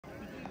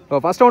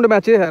First round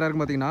match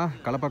யாராருக்கும் பார்த்தீங்கன்னா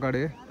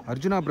கலப்பக்காடு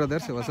Arjuna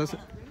brothers versus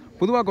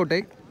புதுவாக்கோட்டை.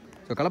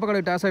 So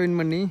கலப்பக்காடு டாஸை win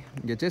பண்ணி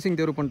இங்கே சேசிங்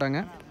தேர்வு பண்ணிட்டாங்க.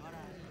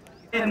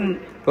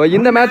 ஸோ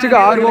இந்த மேட்ச்சுக்கு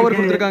 6 ஓவர்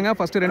கொடுத்துருக்காங்க.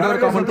 First 2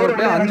 over common power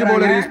play, 5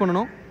 bowler use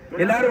பண்ணணும்.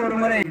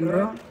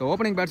 ஸோ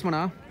ஓப்பனிங்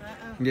பேட்ஸ்மனா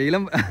இங்கே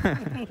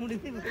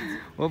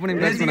ஓப்பனிங்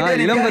பேட்ஸ்மனா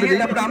இளம்பருதி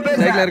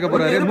ஸ்ட்ரைக்கில் இருக்க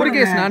போறாரு.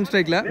 முருகேஷ் நான்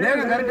ஸ்ட்ரைக்கில்.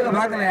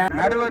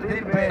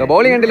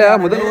 பவுலிங் எண்டில்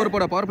முதல் ஓவர்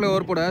போட பவர் பிளே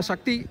ஓவர் போட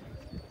சக்தி.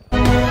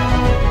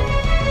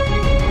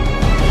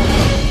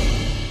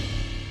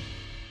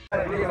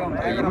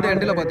 இந்த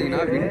எண்டில்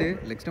பார்த்தீங்கன்னா விண்டு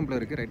லெக் ஸ்டம்பில்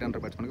இருக்குது. ரைட்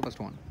ஹேண்டர் பேட்ஸ்மனுக்கு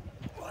ஃபர்ஸ்ட் ஒன்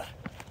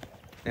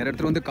நேர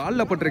இடத்துல வந்து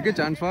காலில் பட்டிருக்கு.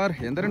 சான்ஸ் ஃபார்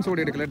எந்த ரன்ஸ்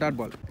ஓடி எடுக்கல. Dot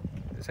ball.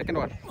 Second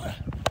one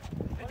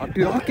up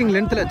to rocking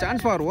லென்த்தில்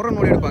சான்ஸ் ஃபார் 1 ரன்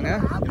ஓடி எடுப்பாங்க.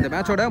 இந்த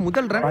மேட்சோட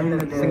முதல் ரன்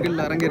சிங்கிள்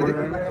அரங்கேறுது.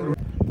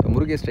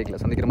 முருகேஷ்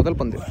ஸ்ட்ரைக்கில் சந்திக்கிற முதல்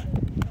பந்து.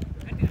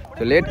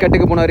 ஸோ லேட்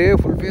கட்டுக்கு போனார்.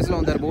 ஃபுல் ஃபேஸில்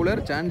வந்தார்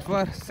bowler. Chance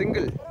for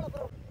single.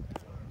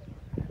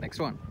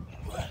 Next one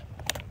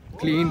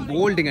clean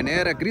போல்டிங்க.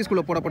 நேராக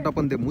கிரீஸ்குள்ளே போடப்பட்ட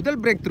பந்து.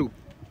 முதல் break through.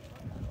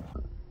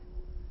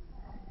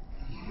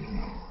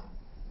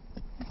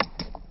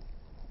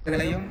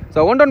 So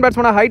 1-1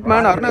 பேட்ஸ்மேனா height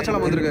man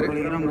Arunachalam வந்திருக்காரு.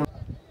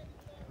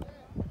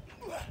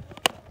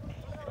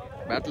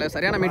 பேட்டில்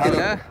சரியான மீட்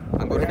இல்லை.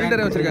 அங்கே ஒரு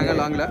ஃபீல்டரை வச்சிருக்காங்க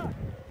லாங்கில்.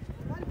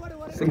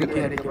 சிங்கிள்.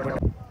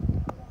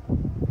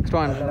 நெக்ஸ்ட்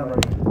ஒன்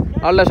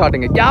நல்ல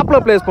ஷாட்டுங்க.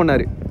 கேப்பில் பிளேஸ்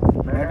பண்ணார்.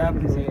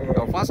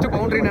 ஃபர்ஸ்ட்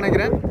பவுண்டரின்னு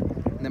நினைக்கிறேன்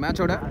இந்த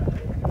மேட்சோட.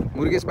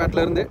 முருகேஷ்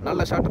பேட்டில் இருந்து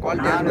நல்ல ஷாட்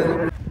குவாலிட்டியாக இருந்தது.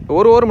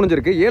 ஒரு ஓவர்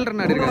முடிஞ்சிருக்கு. 7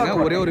 ரன் ஆடி இருக்காங்க.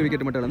 ஒரே ஒரு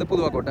விக்கெட் மட்டும் வந்து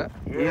புதுவாக்கோட்டை.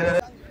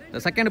 இந்த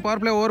செகண்ட் பவர்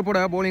பிளே ஓவர் போட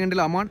பவுலிங்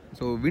எண்டில் அமான்.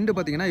 ஸோ விண்டு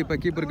பார்த்தீங்கன்னா இப்போ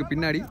கீப்பருக்கு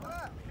பின்னாடி.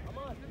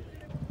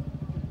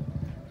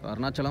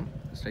 அருணாச்சலம்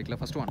ஸ்ட்ரைக்கில்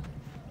ஃபர்ஸ்ட் ஒன்.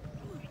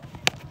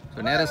 ஸோ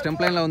நேராக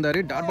ஸ்டெம்ப் லைனில் வந்தார்.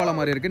 டாட் பாலாக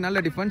மாதிரி இருக்குது.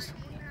 நல்ல டிஃபென்ஸ்.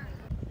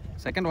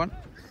 செகண்ட் ஒன்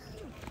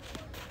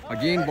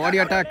அகெயின் பாடி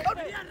அட்டாக்.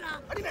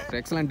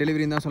 எக்ஸலன்ட்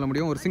டெலிவரின்னு தான் சொல்ல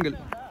முடியும். ஒரு சிங்கிள்.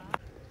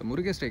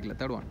 முருகேஷ் ஸ்ட்ரைக்கில்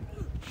தேர்ட் ஒன்.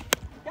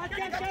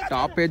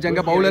 டாப் பேஜ்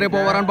அங்கே பவுலரே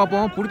போவாரான்னு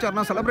பார்ப்போம்.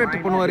 பிடிச்சாருன்னா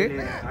செலிப்ரேட் பண்ணுவார்.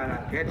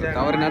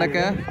 தவறு நடக்க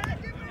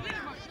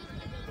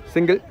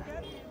single.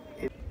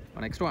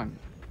 Next one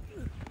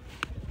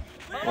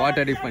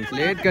water defence.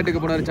 Late கட்டுக்கு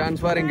போனார்.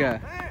 சான்ஸ் ஃபார் இங்க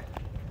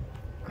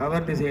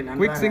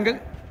குவிக் சிங்கிள்.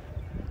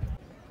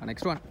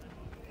 நெக்ஸ்ட் ஒன்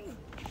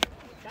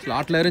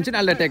ஸ்லாட்ல இருந்துச்சு.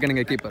 நல்ல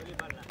டேக்கனுங்க கீப்பர்.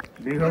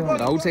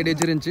 அவுட் சைடு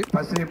எட்ஜ் இருந்துச்சு.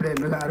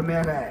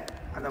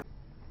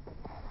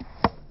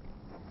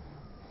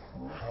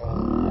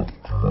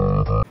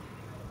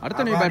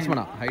 அடுத்த new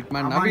பேட்ஸ்மேனா height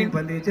man Naveen.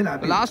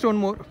 Last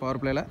one more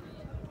power பிளேல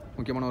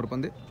முக்கியமான ஒரு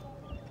பந்து.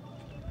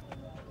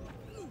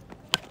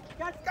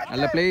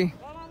 நல்ல பிளே.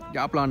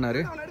 கேப்ல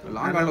ஆனாரு.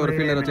 லாங் ஆன்ல ஒரு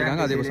ஃபீல்டர்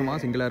வச்சிருக்காங்க. அதிகபட்சமா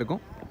சிங்கிளா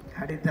இருக்கும்.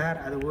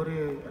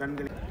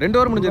 2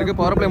 ஓவர் முடிஞ்சிருக்கு.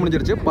 பவர் பிளே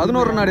முடிஞ்சிருச்சு.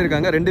 11 ரன் ஆடி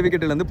இருக்காங்க. 2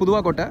 விக்கெட்ல இருந்து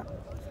புதுவாக்கோட்டை.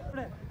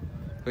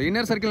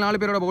 இன்னர் சர்க்கிள்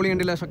 4 பேரோட பவுலிங்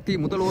எண்டில் சக்தி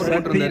முதல் ஓவர்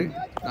போட்டிருந்தாரு.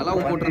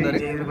 நல்லாவும் போட்டிருந்தாரு.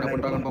 என்ன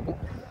பண்றாங்கன்னு பார்ப்போம்.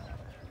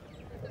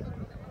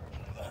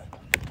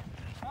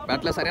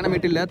 பேட்ல சரியான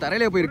மீட் இல்ல.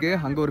 தரையிலே போயிருக்கு.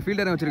 அங்க ஒரு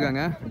ஃபீல்டரை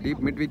வச்சிருக்காங்க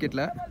deep mid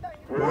விக்கெட்ல.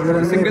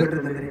 Single.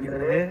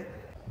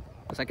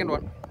 Second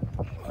one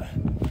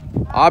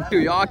app to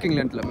யாக்கிங்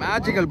லென்த்ல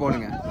magical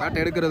பவுலிங்க. Bad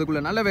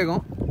எடுக்கிறதுக்குள்ள நல்ல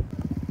வேகம்.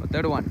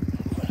 தேர்ட் ஒன்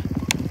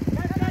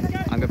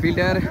அங்கே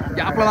ஃபீல்டர்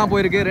கேப்பில் தான்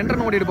போயிருக்கு. 2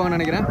 ரன் ஓடி எடுப்பாங்கன்னு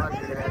நினைக்கிறேன்.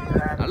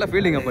 நல்ல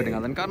ஃபீல்டிங் போயிட்டுங்க.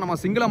 அதன் காரணமாக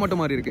சிங்கிளாக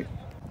மட்டும் மாறி இருக்கு.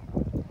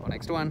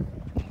 நெக்ஸ்ட் ஒன்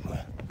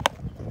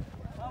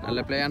நல்ல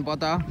பிளேயான்னு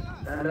பார்த்தா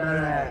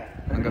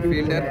அங்கே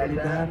ஃபீல்டர்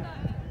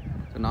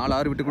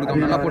 4-6 விட்டு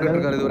கொடுக்காம நல்லா போட்டுட்டு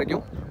இருக்காரு இது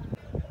வரைக்கும்.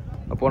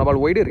 போன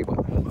பால் ஒய்டு இருக்கு.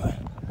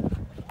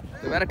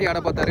 வெரைட்டி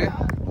ஆட பார்த்தாரு.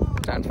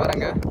 சான்ஸ் ஃபார்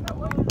அங்கே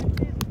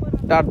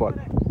dot ball.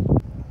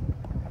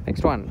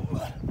 Next one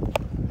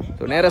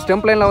so நேராக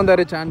ஸ்டெம்ப் லைனில்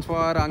வந்தார். சான்ஸ்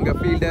ஃபார் அங்கே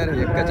ஃபீல்டர்.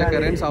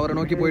 எக்கச்சக்க ரன்ஸ் அவரை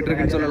நோக்கி போயிட்டு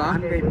இருக்குன்னு சொல்லலாம்.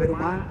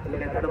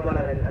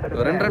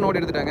 2 ரன் ஓடி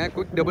எடுத்துட்டாங்க.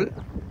 Quick double.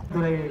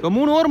 ஸோ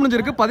 3 ஓவர்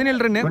முடிஞ்சிருக்கு. 17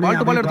 ரன். பால்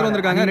டு பால் எடுத்துட்டு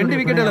வந்திருக்காங்க. 2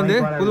 விக்கெட்ல இருந்து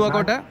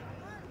புதுவாக்கோட்டை.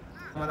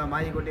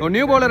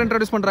 நியூ பவுலர்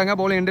இன்ட்ரோடியூஸ் பண்றாங்க.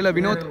 பவுலிங் எண்டில்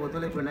வினோத்.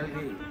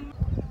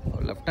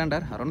 லெஃப்ட்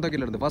ஹேண்டர்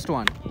அரந்தங்கில இருந்து ஃபர்ஸ்ட்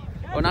ஒன்.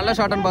 நல்ல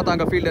ஷாட்னு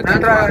பார்த்தாங்க ஃபீல்டர்.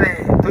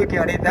 தூக்கி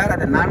அடித்தார்.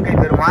 அது 4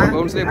 பெருமா.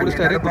 பவுன்ஸ்லயே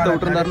புடிச்சாரு. குத்த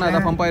விட்டுருந்தாருன்னா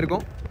அதான் பம்ப்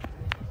ஆயிருக்கும்.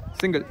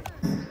 Single.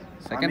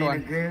 Second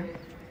one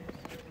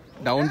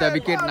down the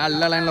wicket.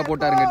 நல்ல லைன்ல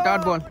போட்டாருங்க.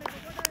 Dot ball.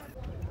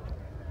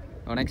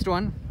 நெக்ஸ்ட்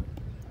ஒன்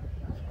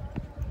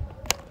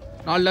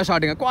நல்ல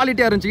ஷாட்டுங்க.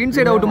 குவாலிட்டியா இருந்துச்சு.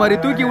 இன்சைட் அவுட் மாதிரி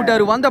தூக்கி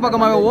விட்டாரு. வந்த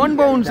பக்கமாக 1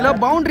 பவுன்ஸ்ல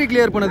பவுண்டரி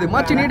கிளியர் பண்ணது.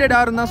 மச் நீடட்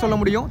ஆறுன்னு தான் சொல்ல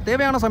முடியும்.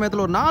 தேவையான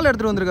சமயத்தில் ஒரு 4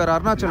 எடுத்துட்டு வந்திருக்காரு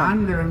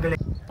அருணாச்சலம்.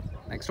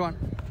 நெக்ஸ்ட் ஒன்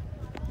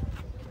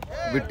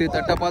விட்டு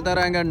தட்ட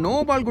பார்த்தாராங்க. நோ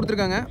பால்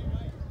கொடுத்துருக்காங்க.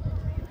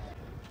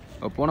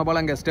 போன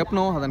பால் அங்கே ஸ்டெப்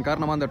நோ. அதன்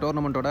காரணமாக அந்த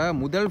டோர்னமெண்ட்டோட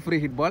முதல் ஃப்ரீ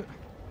ஹிட் பால்.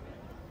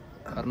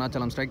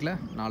 அருணாச்சலம் ஸ்ட்ரைக்கில்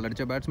 4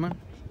 அடித்த பேட்ஸ்மேன்.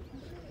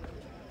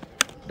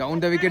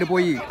 டவுன் த விக்கெட்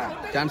போய்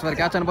சான்ஸ் ஃபார்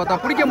கேட்ச்னு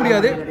பார்த்தா பிடிக்க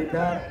முடியாது.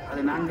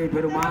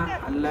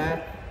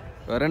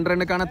 2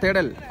 ரன்னுக்கான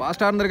தேடல்.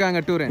 ஃபாஸ்ட்டாக இருந்திருக்காங்க.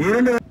 2 run.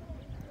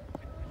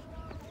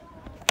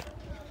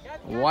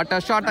 What a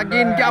shot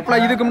again கேப்ல.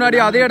 இதுக்கு முன்னாடி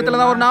அதே இடத்துல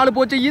தான் ஒரு 4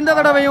 போச்சு. இந்த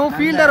தடவையும்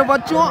ஃபீல்டர்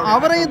வச்சும்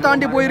அவரையும்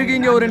தாண்டி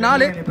போயிருக்கீங்க ஒரு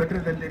 4.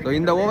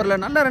 இந்த ஓவர்ல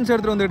நல்ல ரன்ஸ்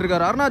எடுத்துட்டு வந்துட்டு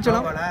இருக்காரு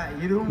அருணாச்சலம்.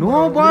 No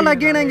ball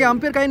again. இங்க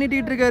அம்பையர் கை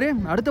நீட்டிட்டு இருக்காரு.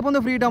 அடுத்த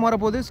பந்து ஃப்ரீ ஹிட்டா மாற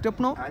போகுது.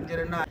 Step no.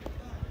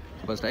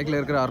 இப்போ ஸ்ட்ரைக்கில்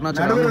இருக்கிற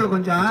அருணாச்சலம்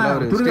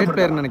ஒரு ஸ்டேட்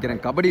பிளேயர்னு நினைக்கிறேன்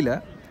கபடியில்.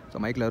 ஸோ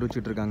மைக்கில்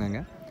அறிவிச்சிட்டு இருக்காங்க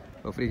அங்கே.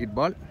 இப்போ free hit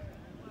ball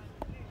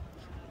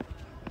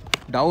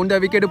down the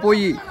wicket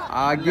போய்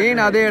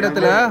அகெயின் அதே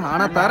இடத்துல.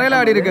 ஆனால் தரையில்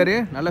ஆடி இருக்காரு.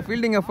 நல்ல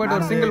ஃபீல்டிங் எஃபர்ட்.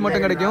 ஒரு சிங்கிள்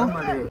மட்டும் கிடைக்கும்.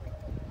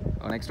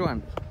 நெக்ஸ்ட்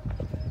ஒன்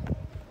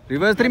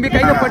ரிவர்ஸ் திரும்பி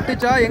கையில்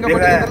பட்டுச்சா எங்க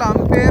பட்டு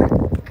அம்பேர்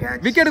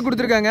விக்கெட்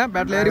கொடுத்துருக்காங்க.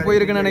 பேட்ல ஏறி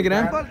போயிருக்குன்னு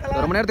நினைக்கிறேன்.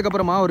 ரொம்ப நேரத்துக்கு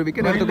அப்புறமா ஒரு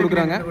விக்கெட் எடுத்து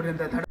கொடுக்குறாங்க.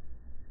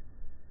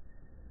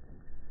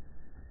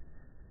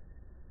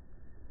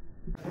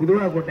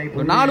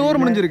 4 ஓவர்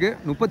முடிஞ்சிருக்கு.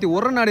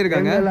 31 ரன் ஆடி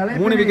இருக்காங்க.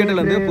 3 விக்கெட்ல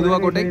இருந்து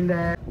புதுவாக்கோட்டை.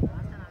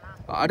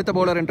 அடுத்த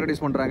பவுலர்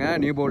இன்ட்ரோடியூஸ் பண்றாங்க.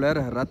 New bowler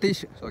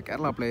Ratheesh. So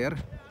Kerala player.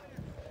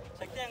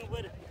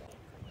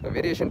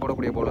 Variation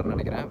போடக்கூடிய பவுலர்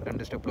நினைக்கிறேன்.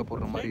 2 ஸ்டெப்ல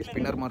போடுற மாதிரி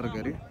ஸ்பின்னர் மாதிரி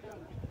இருக்காரு.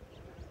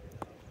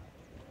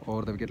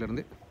 ஓவர் த விக்கெட்ல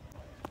இருந்து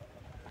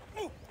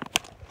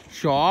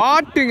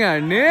ஷாட்டுங்க.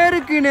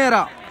 நேருக்கு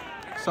நேரா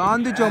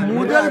சாந்திச்ச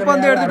முதல்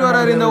பந்து எடுத்துட்டு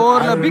வராரு இந்த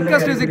ஓவர்ல.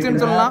 பிக்கஸ்ட்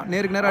சிக்ஸ்னு சொல்லலாம்.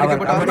 நேருக்கு நேரா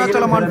அடிக்கப்பட்ட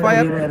அருணாச்சலம் ஆன்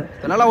ஃபயர்.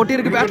 நல்லா ஒட்டி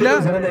இருக்கு பேட்ல.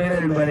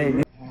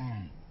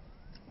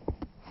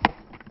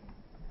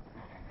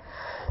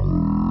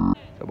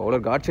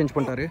 பவுலர் கார்ட் சேஞ்ச்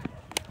பண்ணிட்டாரு.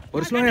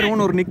 ஒரு ஸ்லோயர்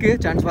ஓன் ஒரு நிக்கு.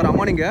 Chance for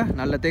அமானிங்க.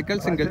 நல்ல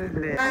தேக்கல் சிங்கிள்.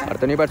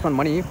 அடுத்த நியூ பேட்ஸ்மேன்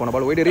மணி. போன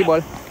பால் ஒயிட்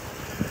ரீபால்.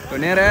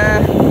 நேர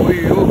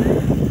ஓய்யோ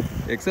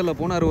எக்ஸல்ல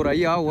போனார். ஒரு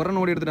ஐயா ஒரு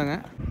ரன் ஓடி எடுத்துட்டாங்க.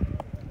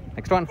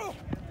 நெக்ஸ்ட் ஒன்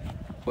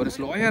ஒரு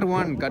ஸ்லோயர்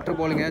ஒன் கட்டர்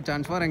பாலுங்க.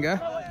 சான்ஸ் ஃபார் எங்க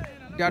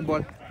gate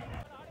ball.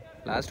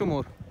 Last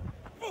more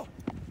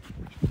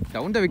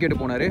down the wicket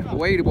போனாரு.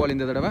 ஒயிட் பால்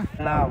இந்த தடவை.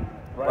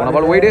 போன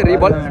பால் ஒயிட்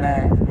ரீபால்.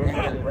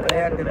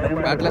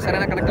 பேட்ல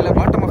சரியான கணக்கில்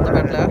பாட்டம் ஆஃப் த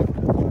பேட்ல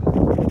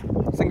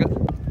சிங்கிள்.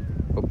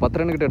 இப்போ 10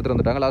 ரன் கிட்ட எடுத்துட்டு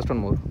வந்துட்டாங்க. Last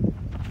one more.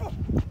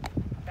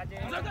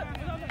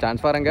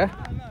 Chance for எங்க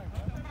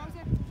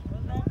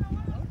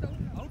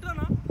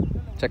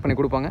செக் பண்ணி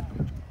கொடுப்பாங்க.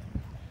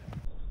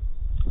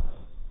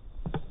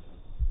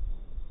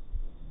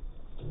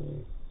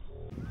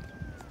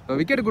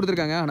 விக்கெட்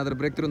கொடுத்துருக்காங்க. another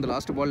பிரேக் த்ரூ இந்த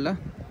லாஸ்ட் பால்ல.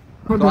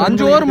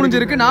 5 ஓவர்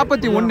முடிஞ்சிருக்கு.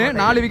 41.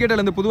 4 விக்கெட்ல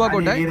இருந்து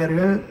புதுவாக்கோட்டை.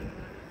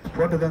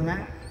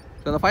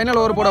 இந்த ஃபைனல்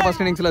ஓவர் போட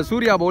ஃபர்ஸ்ட் இன்னிங்ஸ்ல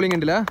சூர்யா பவுலிங்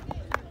எண்ட்ல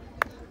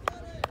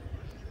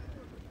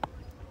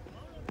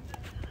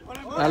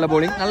நல்ல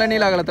பவுலிங். நல்ல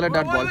நீல அகலத்துல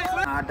dot ball.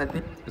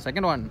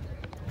 Second one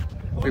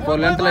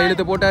before லென்த்ல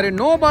இழுத்து போட்டாரு.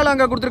 நோ பால்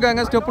அங்க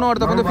கொடுத்துருக்காங்க. ஸ்டெப்னோ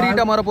அடுத்த பந்து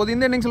ஃப்ரீட்டா மாற போகுது.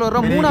 இந்த இன்னிங்ஸ்ல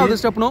வர 3வது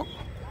ஸ்டெப்னோ.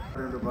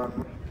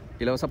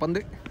 இலவச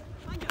பந்து.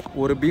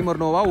 ஒரு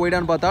பீமர் நோவா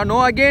ஒய்டான்னு பார்த்தா நோ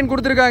அகைன்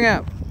கொடுத்துருக்காங்க.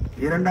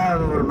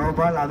 இரண்டாவது ஒரு நோ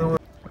பால். அது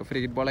ஃப்ரீ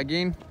ஹிட் பால்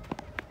அகைன்.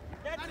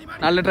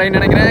 நல்ல ட்ரை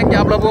நினைக்கிறேன்.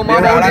 கேப்ல போமா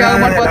பவுண்டரி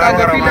ஆகுமான்னு பார்த்தா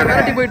அங்க ஃபீல்டர்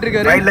விரட்டி போயிட்டு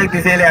இருக்காரு. ரைட் லெக்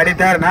திசையில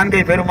அடித்தார்.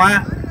 4 பெருமா.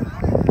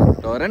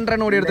 2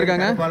 ரன் ஓடி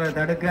எடுத்துருக்காங்க.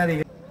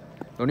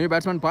 New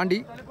batsman Pandi.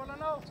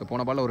 சோ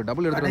போன பால்ல ஒரு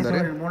டபுள் எடுத்துட்டு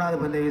வந்தாரு. 3வது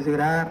பந்தை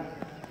வீசுகிறார்.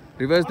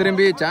 ரிவர்ஸ்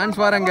திரும்பி சான்ஸ்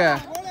வாரங்க.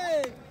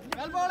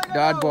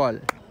 Dot ball.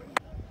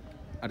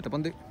 அடுத்த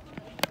பந்து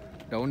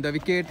டவுன் த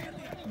விக்கெட்.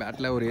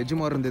 பேட்ல ஒரு எட்ஜ்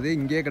மார் இருந்தது.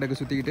 இங்கே கிடக்கு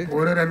சுத்திக்கிட்டு.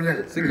 ஒரு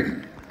ரன்கள் சிங்கிள்.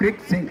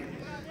 Quick single.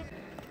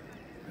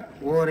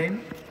 ஓவரின்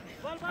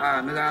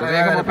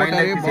வேகமா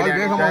போட்டாரு. பால்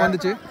வேகமா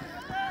வந்துச்சு.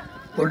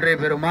 ஒன்றை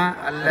பெருமா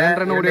அல்ல 2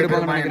 ரன் ஓடி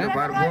எடுப்பாங்க நினைக்கிறேன்.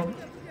 பார்ப்போம்.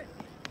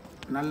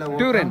 நல்ல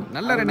 2 ரன்.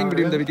 நல்ல running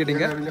between the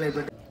விக்கெட்டிங்க.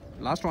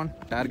 Last one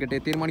டார்கெட்டை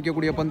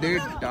தீர்மானிக்கக்கூடிய பந்து.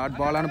 டாட்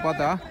பாலான்னு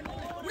பார்த்தா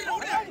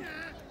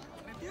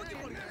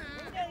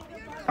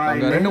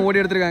அவங்க 2 ஓடி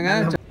எடுத்திருக்காங்க.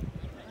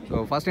 ஸோ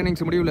ஃபர்ஸ்ட்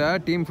இன்னிங்ஸ் முடிவில்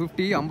டீம்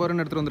 50 50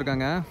 ரன் எடுத்துகிட்டு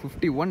வந்திருக்காங்க.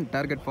 51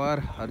 டார்கெட்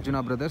ஃபார்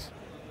அர்ஜுனா பிரதர்ஸ்.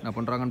 என்ன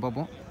பண்ணுறாங்கன்னு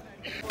பார்ப்போம்.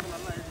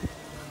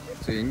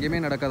 ஸோ எங்கேயுமே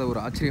நடக்காத ஒரு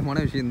ஆச்சரியமான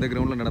விஷயம் இந்த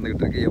கிரவுண்டில்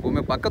நடந்துகிட்டு இருக்கு.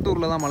 எப்போவுமே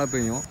பக்கத்தூரில் தான் மழை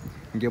பெய்யும்.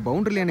 இங்கே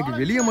பவுண்டரியில் எனக்கு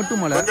வெளியே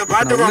மட்டும் மழை.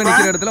 உள்ள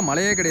நிற்கிற இடத்துல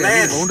மழையே கிடையாது.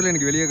 பவுண்டரியில்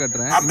எனக்கு வெளியே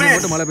கட்டுறேன். இங்கே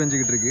மட்டும் மழை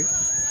பெஞ்சிக்கிட்டு இருக்கு.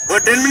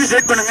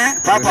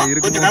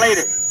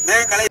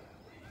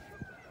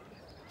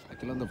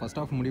 ஆக்சுவலாக இந்த ஃபர்ஸ்ட்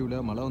ஹாஃப்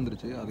முடிவில் மழை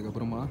வந்துருச்சு.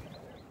 அதுக்கப்புறமா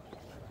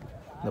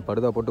இந்த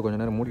படுதா போட்டு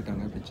கொஞ்சம் நேரம்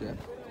மூடிட்டாங்க பிச்சை.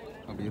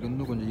 அப்படி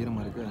இருந்தும் கொஞ்சம்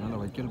ஈரமாக இருக்குது.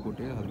 அதனால் வைக்கல்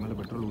போட்டு அது மேலே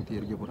பெட்ரோல் ஊற்றி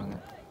எரிக்க போகிறாங்க.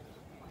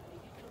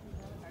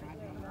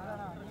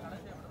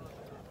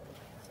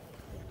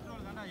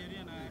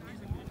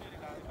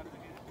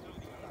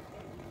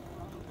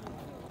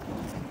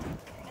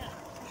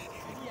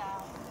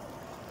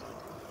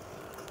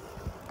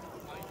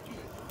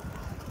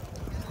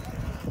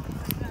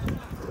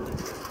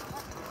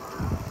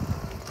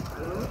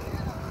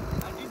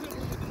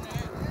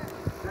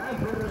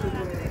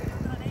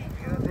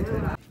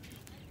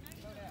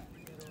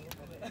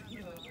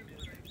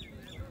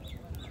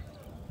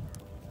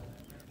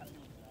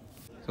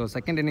 ஸோ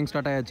செகண்ட் இன்னிங்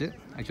ஸ்டார்ட் ஆயாச்சு.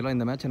 ஆக்சுவலாக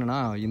இந்த மேட்ச் என்னென்னா,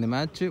 இந்த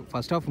மேட்ச்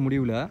ஃபஸ்ட் ஹாஃப்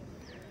முடிவில்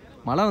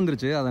மழை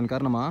வந்துருச்சு. அதன்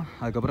காரணமாக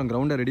அதுக்கப்புறம்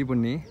கிரவுண்டை ரெடி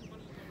பண்ணி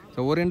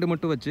ஸோ ஒரு எண்டு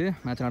மட்டும் வச்சு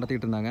மேட்ச்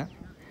நடத்திக்கிட்டு இருந்தாங்க.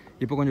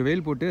 இப்போ கொஞ்சம்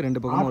வெயில் போட்டு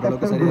 2 பக்கமும்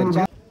ஓரளவுக்கு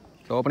சரியாயிருச்சு.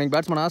 ஸோ ஓப்பனிங்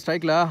பேட்ஸ்மனா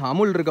ஸ்ட்ரைக்கில்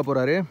அமுல் இருக்க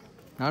போகிறாரு.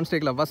 நான்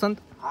ஸ்ட்ரைக்கில்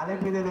வசந்த்.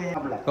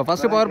 இப்போ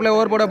ஃபஸ்ட்டு பவர் பிளே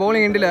ஓவர் போட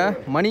பவுலிங் எண்டில்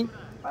மணி.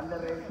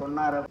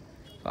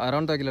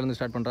 அரௌண்டாக்கிலேருந்து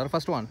ஸ்டார்ட் பண்ணுறாரு.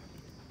 ஃபர்ஸ்ட் ஒன்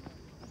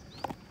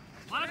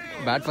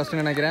பேட்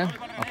ஃபஸ்ட்டு நினைக்கிறேன்.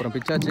 அப்புறம்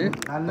பிச்சாச்சு.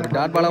 ஒரு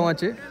டாட் பாலாகவும்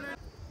ஆச்சு.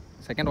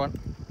 செகண்ட் ஒன்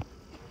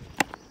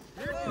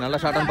நல்ல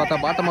ஷாட்னு பார்த்தா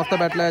bottom of the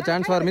battle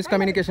chance for miss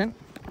communication.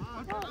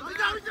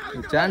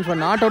 Chance for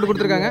not out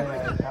கொடுத்துருக்காங்க.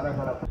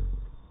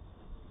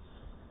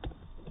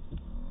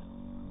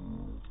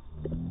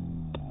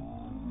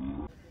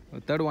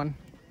 தேர்ட் ஒன்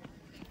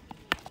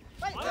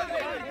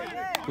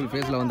ஃபுல்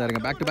ஃபேஸில் வந்தாருங்க.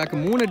 Back to back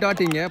 3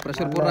 டாட்டிங்க.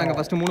 ப்ரெஷர் போடுறாங்க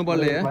ஃபர்ஸ்ட் 3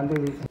 பால்லையே.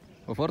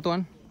 ஃபோர்த்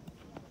ஒன்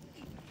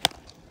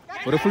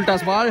ஒரு ஃபுல்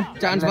டாஸ் பால்.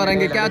 சான்ஸ்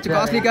வராங்க. கேட்ச்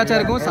காஸ்ட்லி கேட்சாக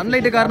இருக்கும்.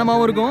 சன்லைட்டு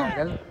காரணமாகவும் இருக்கும்.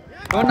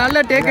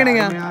 நல்ல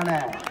டேக்கனுங்க.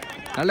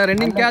 நல்ல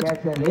ரன்னிங் கேட்ச்.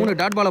 3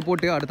 டாட் பாலை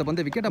போட்டு அடுத்த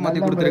பந்து விக்கெட்டை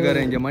மாற்றி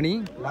கொடுத்துருக்காரு இங்கே மணி.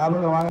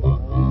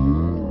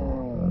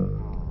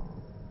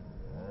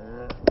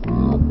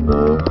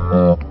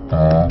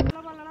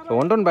 ஸோ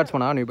 1 ரன்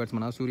பேட்ஸ்மனா நியூ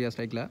பேட்ஸ்மனா சூர்யா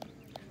ஸ்ட்ரைக்கில்.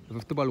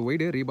 5th ball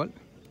wide ரீபால்.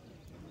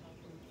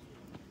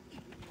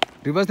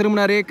 ரிவர்ஸ்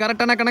திரும்பினாரு.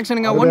 கரெக்டான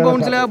கனெக்ஷனுங்க. 1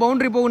 பவுன்ஸில்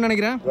பவுண்டரி போகும்னு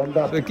நினைக்கிறேன்.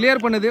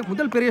 கிளியர் பண்ணுது.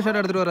 முதல் பெரிய ஷாட்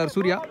எடுத்துகிட்டு வர்றாரு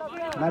Surya.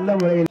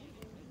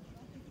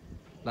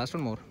 Last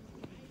one more.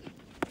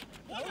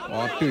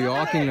 What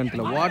யாக்கிங்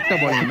லென்த்தில் வாட்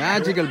பால்.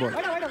 மேஜிக்கல் பால்.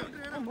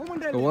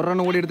 ஒரு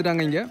ரன் ஓடி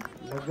எடுத்துட்டாங்க இங்கே.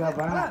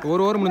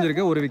 ஒரு ஓவர்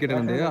முடிஞ்சிருக்கு. ஒரு விக்கெட்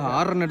வந்து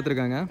 6 ரன்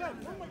எடுத்திருக்காங்க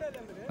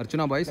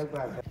Archana boys.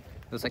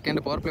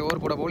 Second power play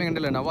over போட பவுலிங்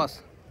எண்டில் நவாஸ்.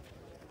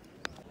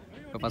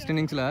 இப்போ ஃபஸ்ட்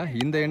இன்னிங்ஸில்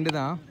இந்த எண்டு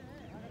தான்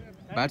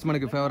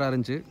பேட்ஸ்மேனுக்கு ஃபேவராக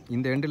இருந்துச்சு.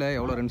 இந்த எண்டில்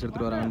எவ்வளோ ரன்ஸ்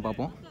எடுத்துகிட்டு வராங்கன்னு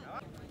பார்ப்போம்.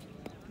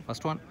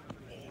 ஃபர்ஸ்ட் ஒன்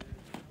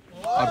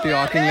அப்படியே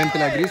வாக்கிங்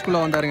லென்த்தில்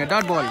கிரீஸ்குள்ளே வந்தாருங்க.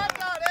 Dot ball.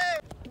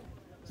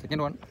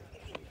 செகண்ட் ஒன்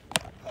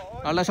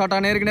நல்ல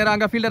ஷாட்டாக நேருக்கு நேரம்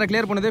அங்கே ஃபீல்டரை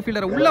கிளியர் பண்ணுது.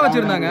 ஃபீல்டரை உள்ளே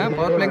வச்சுருந்தாங்க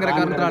பவர் பிளேங்கிற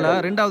காரணத்தினால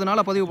 2வது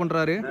நாளாக பதிவு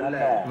பண்ணுறாரு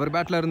இவர்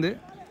பேட்டில் இருந்து.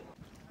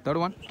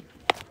 தேர்ட் ஒன்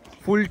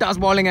ஃபுல்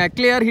டாஸ் பாலுங்க.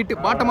 Clear hit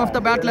bottom of the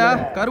battle.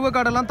 கருவ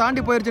கார்டெல்லாம்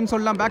தாண்டி போயிருச்சுன்னு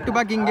சொல்லலாம். பேக் டு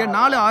பேக் இங்கே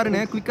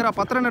 4-6ன்னு குவிக்கராக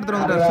 10 ரன்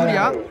எடுத்துகிட்டு வந்துட்டார்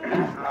Surya.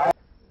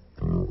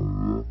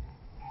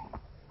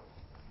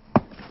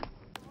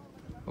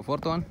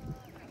 Fourth one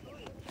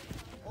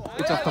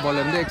pitch of the பால்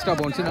இருந்து எக்ஸ்ட்ரா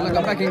பவுன்ஸ். நல்ல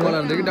கம்பேக்கிங் பாலாக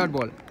இருந்து டாட்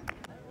பால்.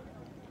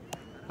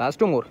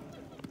 லாஸ்ட் மோர்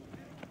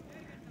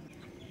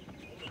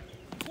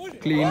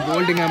கிளீன்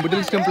போல்டிங்.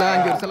 மிடில் ஸ்டெம்பில்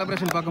அங்கே ஒரு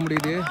செலிப்ரேஷன் பார்க்க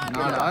முடியுது.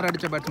 4-6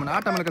 அடித்த பேட்ஸ்மேன்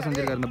ஆட்டமிழக்க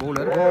செஞ்சிருக்காரு இந்த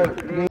பவுலர்.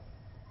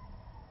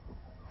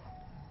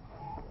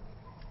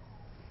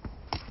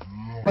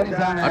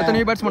 அடுத்த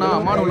நியூ பேட்ஸ்மேனா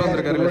அம்மான் உள்ள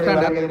வந்திருக்காரு. லெஃப்ட்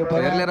ஹேண்டர்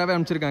எர்லியராகவே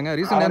அனுப்பிச்சிருக்காங்க.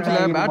 ரீசெண்ட்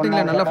டைம்ஸில்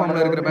பேட்டிங்கில் நல்ல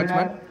ஃபார்மில் இருக்கிற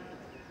பேட்ஸ்மேன்.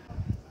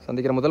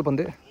 சந்திக்கிற முதல்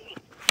பந்து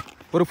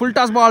ஒரு ஃபுல்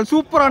டாஸ் பால்.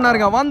 சூப்பராக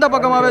இருங்க. வந்த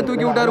பக்கமாகவே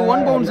தூக்கி விட்டார்.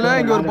 1 பவுன்ஸில்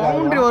இங்கே ஒரு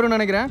பவுண்டரி வரும்னு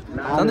நினைக்கிறேன்.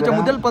 சந்திச்ச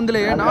முதல்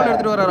பந்துலேயே 4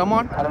 எடுத்துகிட்டு வர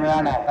ரமான்.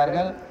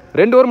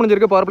 2 ஓவர்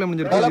முடிஞ்சிருக்கு. பவர் பிளே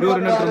முடிஞ்சிருக்கு. 20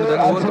 ரன் எடுத்து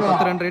வந்துட்டாங்க. ஓவருக்கு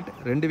 10 ரன் ரேட்.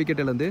 2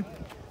 விக்கெட் இழந்து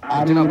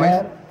அர்ஜுனா பாய்ஸ்.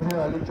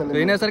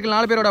 இன்னர் சர்க்கிள்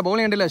 4 பேரோட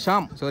பவுலிங் எண்டில்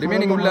ஷாம். ஸோ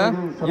ரிமைனிங் உள்ள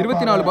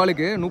 24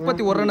 பாலுக்கு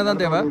 31 ரன்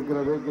தான் தேவை.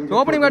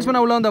 ஓப்பனிங்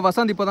பேட்ஸ்மேன் உள்ள வந்த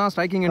வசந்த் இப்போ தான்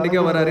ஸ்ட்ரைக்கிங்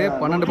எண்டுக்கே வராரு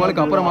 12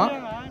 பாலுக்கு அப்புறமா.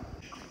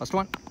 ஃபர்ஸ்ட்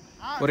ஒன்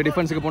ஒரு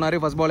டிஃபென்ஸுக்கு போனார்.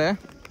 First Balu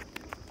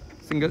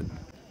single.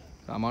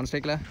 ஆமாம்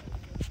ஸ்ட்ரைக்கில்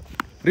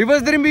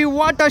ரிவர்ஸ் திரும்பி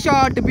வாட் அ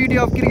ஷாட். பிடி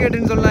ஆஃப்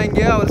கிரிக்கெட்னு சொல்லலாம்.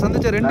 இங்கே அவர்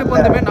சந்திச்ச 2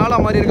 பந்துமே 4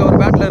 மாதிரி இருக்கு அவர்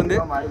பேட்டில் இருந்து.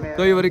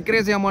 ஸோ இவர்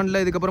கிரேசி அமானில்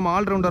இதுக்கப்புறம்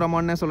ஆல்ரவுண்டர்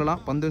அமான்னே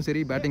சொல்லலாம். பந்தும்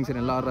சரி பேட்டிங் சரி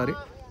நல்லா ஆடுறாரு.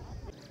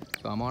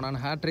 So அமானான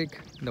hat-trick.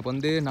 இந்த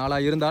பந்து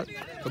 4 இருந்தால்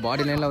ஸோ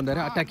பாடி லைனில்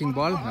வந்தார். அட்டாக்கிங்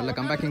பால். நல்ல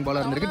கம்பேக்கிங்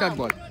பாலாக இருந்திருக்கு. Dot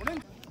ball.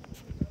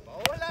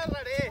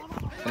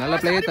 நல்ல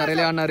பிளே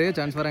தரையிலே ஆடினார்.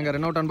 சான்ஸ் வராங்க.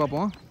 ரன் அவுட் ஆன்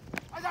பார்ப்போம்.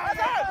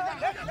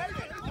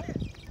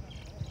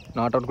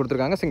 நாட் அவுட்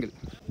கொடுத்துருக்காங்க. சிங்கிள்.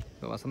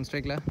 ஸோ வசந்த்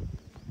ஸ்ட்ரைக்கில்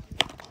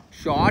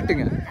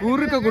ஷாட்டுங்க.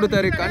 குறுக்க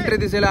கொடுத்தாரு கண்ட்ரி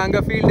திசையில். அங்கே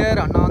ஃபீல்டர்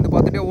அண்ணா வந்து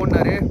பார்த்துட்டே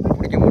ஓடினாரு.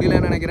 பிடிக்க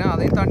முடியலன்னு நினைக்கிறேன்.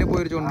 அதையும் தாண்டி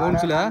போயிருச்சு 1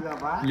 பவுன்ஸில்.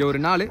 இங்கே ஒரு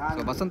 4.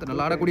 ஸோ வசந்த்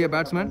நல்லா ஆடக்கூடிய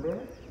batsman.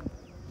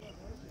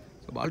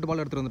 So ball to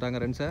ball எடுத்துகிட்டு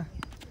வந்துட்டாங்க ரன்ஸை.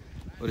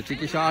 ஒரு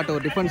சிக்கி ஷாட்.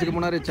 ஒரு டிஃபென்ஸுக்கு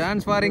போனார்.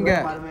 சான்ஸ் பாருங்க.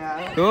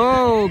 ஓ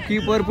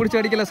கீப்பர் பிடிச்சி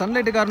அடிக்கல.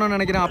 சன்லைட்டு காரணம்னு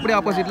நினைக்கிறேன். அப்படியே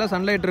ஆப்போசிட்டில்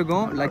சன்லைட்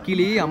இருக்கும்.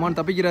 லக்கிலி அமான்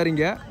தப்பிக்கிறாரு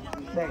இங்கே.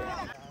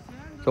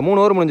 ஸோ 3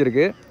 ஓவர்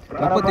முடிஞ்சிருக்கு.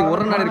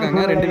 31 ரன்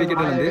ஆடிருக்காங்க. 2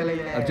 விக்கெட் இருந்து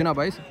அர்ஜுனா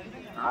பாய்ஸ்.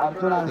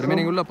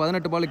 ரிமைனிங் உள்ள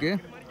 18 பாலுக்கு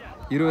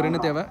 20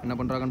 ரன் தேவை. என்ன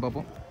பண்ணுறாங்கன்னு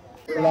பார்ப்போம்.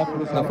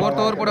 இந்த 4th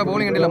ஓவர் கூட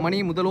பவுலிங் எண்டில் மணி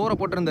முதல் ஓவரை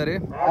போட்டிருந்தாரு.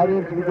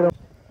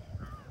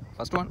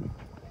 First one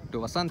to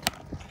Vasanth.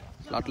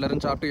 ஸ்லாட்டில்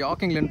இருந்து சாப்பிட்டு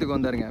யாக்கிங் லென்த்துக்கு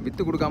வந்தாருங்க.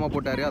 வித்து கொடுக்காம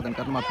போட்டார். அதன்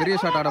காரணமாக பெரிய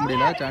ஷாட் ஆட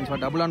முடியல. சான்ஸ்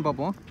ஃபார் டபுளான்னு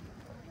பார்ப்போம்.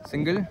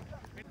 சிங்கிள்.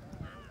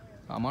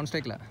 ஆமாம்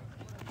ஸ்ட்ரைக்கில்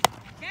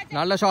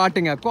நல்ல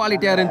ஷாட்டுங்க.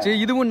 குவாலிட்டியாக இருந்துச்சு.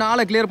 இதுவும்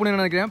 4 கிளியர் பண்ணி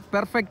நினைக்கிறேன்.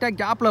 பெர்ஃபெக்டாக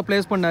கேப்பில்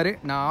பிளேஸ் பண்ணார்.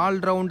 நான்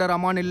ஆல்ரவுண்டர்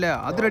அமான் இல்லை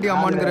அதிரடி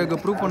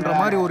அமானுங்கிறதுக்கு ப்ரூவ் பண்ணுற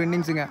மாதிரி ஒரு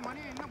இன்னிங்ஸுங்க.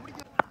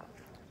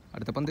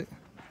 அடுத்த பந்து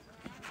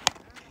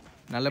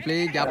நல்ல பிளே.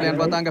 கேப்லையான்னு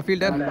பார்த்தா அங்கே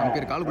ஃபீல்டர்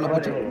பேர் காலுக்குள்ளே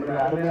போச்சு.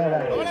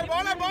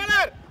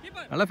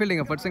 நல்ல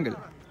ஃபீல்டிங்க. First single.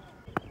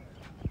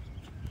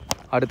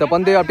 அடுத்த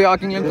பந்து அப்படியே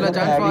வாக்கிங் லென்த்தில்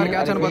சான்ஸ் ஃபார்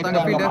கேட்ச்னு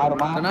பார்த்தாங்க ஃபீல்டர்.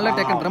 நல்ல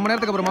டேக்கன். ரொம்ப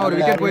நேரத்துக்கு அப்புறமா ஒரு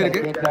விக்கெட்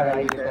போயிருக்கு.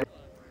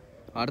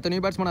 அடுத்த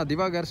நியூ பேட்ஸ்மேனா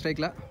திவாகர்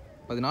ஸ்ட்ரைக்கில்.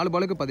 14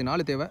 பாலுக்கு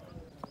 14 தேவை.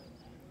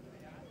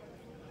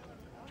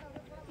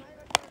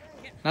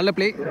 நல்ல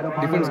play.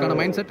 டிஃபென்ஸ்க்கான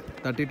mind set.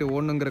 30 to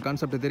 1ங்கிற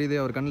concept தெரியுது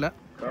அவர் கண்ணில்.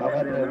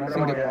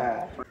 சிங்கிள்.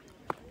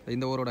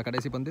 இந்த ஓவரோட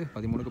கடைசி பந்து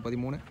 13க்கு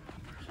 13.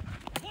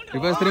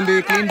 ரிவர்ஸ் திரும்பி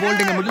கிளீன்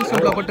போல்டிங். மிடில்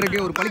ஸ்டம்பில் பட்டிருக்கு.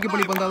 ஒரு பலிக்கு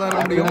பலி பந்தாக தான்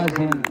இருக்க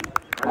முடியும்.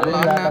 நல்லா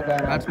ஆடின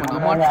பேட்ஸ்மேன்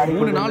அமான்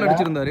 3-4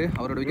 அடிச்சிருந்தாரு.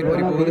 அவரோட விக்கெட்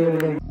பறி போகுது.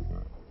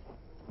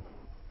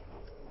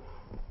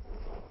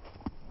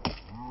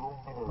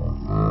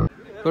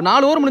 ஸோ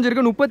 4 ஓவர்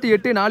முடிஞ்சிருக்கு.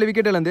 38 4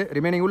 விக்கெட் இழந்து.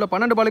 ரிமைனிங் உள்ள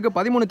 12 பாலுக்கு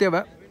 13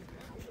 தேவை.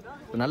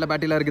 நல்ல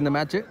பேட்டிலாக இருக்குது இந்த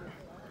மேட்ச்சு.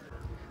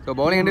 ஸோ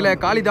பவுலிங் எண்டில்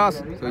காளிதாஸ்.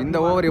 ஸோ இந்த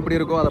ஓவர் எப்படி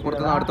இருக்கோ அதை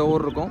பொறுத்து தான் அடுத்த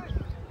ஓவர் இருக்கும்.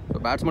 ஸோ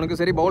பேட்ஸ்மேனுக்கு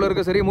சரி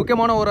பவுலருக்கு சரி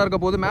முக்கியமான ஓவராக இருக்க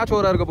போகுது, மேட்ச்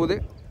ஓவராக இருக்க போகுது.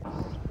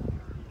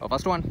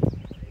 ஃபர்ஸ்ட் ஒன்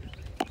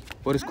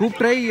ஒரு ஸ்கூப்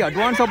ட்ரை,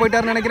 அட்வான்ஸாக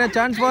போயிட்டாருன்னு நினைக்கிறேன்.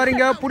 சான்ஸ்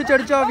பாருங்க, பிடிச்சி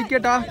அடிச்சா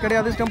விக்கெட்டா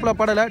கிடையாது, ஸ்டம்பில்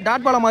படலை,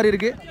 டாட் பால மாதிரி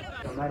இருக்கு.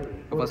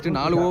 ஃபர்ஸ்ட்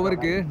 4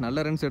 ஓவருக்கு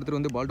நல்ல ரன்ஸ் எடுத்துகிட்டு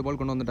வந்து பால் டு பால்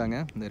கொண்டு வந்துட்டாங்க.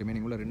 இந்த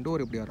ரிமைனிங் உள்ள 2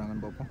 ஓவர் எப்படி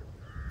வராங்கன்னு பார்ப்போம்.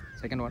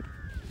 செகண்ட் ஒன்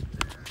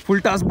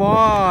ஃபுல் டாஸ்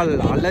பால்,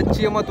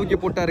 அலட்சியமாக தூக்கி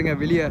போட்டாருங்க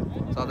வெளியே.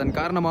 ஸோ அதன்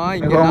காரணமாக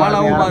இங்கே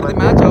 4 மாறுது,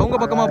 மேட்ச் அவங்க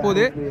பக்கமாக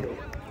போகுது.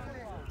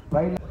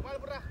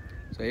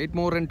 So 8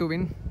 more run to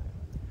win.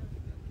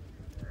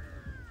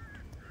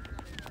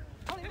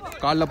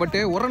 காலில் பட்டு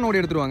ஒரு ரன் ஓடி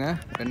எடுத்துருவாங்க.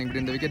 ரன்னிங்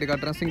இந்த விக்கெட்டு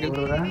காட்டுறேன், சிங்கிள்.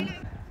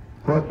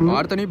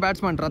 அடுத்த நியூ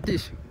பேட்ஸ்மேன்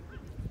ரத்தீஷ்,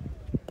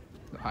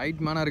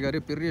 ஹைட் மேனாக இருக்காரு,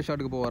 பெரிய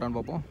ஷாட்டுக்கு போவாரான்னு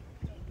பார்ப்போம்.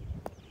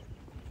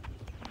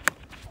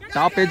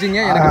 டாப்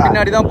ஏஜிங்க, எனக்கு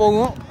பின்னாடி தான்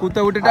போகும்,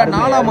 குத்த விட்டுட்டா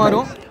 4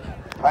 மாறும்.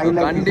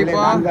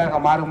 கண்டிப்பா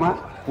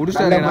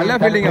புடிச்சாரு, நல்ல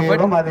ஃபீல்டிங்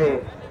எஃபர்ட்.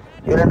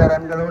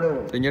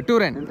 இங்க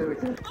 2 ரன்.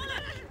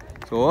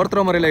 ஸோ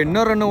ஒருத்தர முறையில்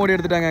இன்னொரு ரன் ஓடி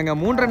எடுத்துட்டாங்க. அங்கே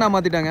 3 ரன்னாக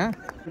மாற்றிட்டாங்க.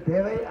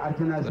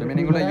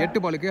 ரிமைனிங் உள்ள 8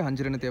 பாலுக்கு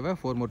 5 ரன் தேவை.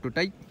 4 more to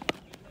tie.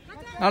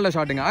 நல்ல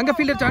ஷாட்டுங்க. அங்கே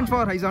fielder chance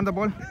for eyes on the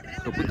ball.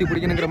 So குத்தி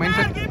பிடிக்கணுங்கிற மைண்ட்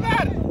செட்.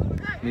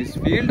 மிஸ்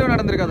ஃபீல்டும்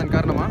நடந்திருக்கு அதன்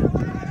காரணமாக.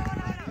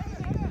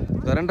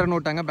 2 run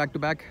ஓட்டாங்க, back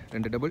to back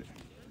 2 double.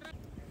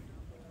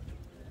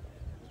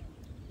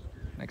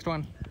 Next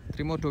one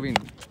 3 more to win.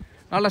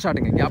 நல்ல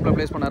ஷாட்டுங்க, கேப்பில்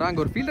பிளேஸ் பண்ணாரா.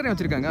 அங்கே ஒரு ஃபீல்டரையும்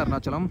வச்சிருக்காங்க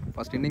அருணாச்சலம்.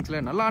 ஃபர்ஸ்ட்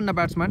இன்னிங்ஸில் நல்லா ஆடின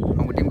பேட்ஸ்மேன்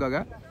அவங்க டீமுக்காக.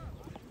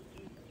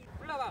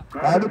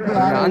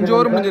 5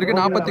 ஓவர் முடிஞ்சிருக்கு,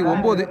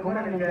 49.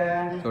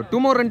 So 2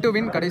 more run to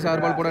win. கடைசி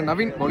 6 பால் போட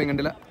நவீன் பவுலிங்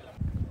எண்டில்.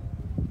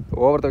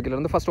 ஓவர்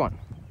தோக்கிலேருந்து ஃபர்ஸ்ட் ஒன்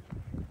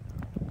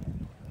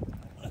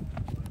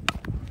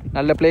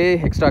நல்ல பிளே,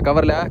 எக்ஸ்ட்ரா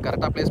கவரில்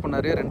கரெக்டாக பிளேஸ்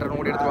பண்ணார். 2 ரன்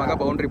ஓடி எடுத்துருவாங்க,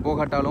 பவுண்டரி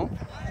போகாட்டாலும்.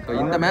 ஸோ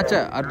இந்த மேட்சை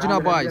அர்ஜுனா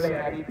பாய்ஸ்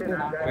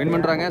வின்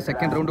பண்ணுறாங்க.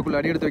 செகண்ட் ரவுண்டுக்குள்ளே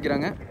அடி எடுத்து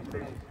வைக்கிறாங்க.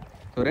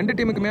 ஸோ 2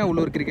 டீமுக்குமே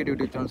உள்ளூர் கிரிக்கெட்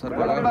யூடியூப் சேனல்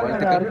சார்பாக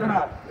வாழ்த்துக்கள்.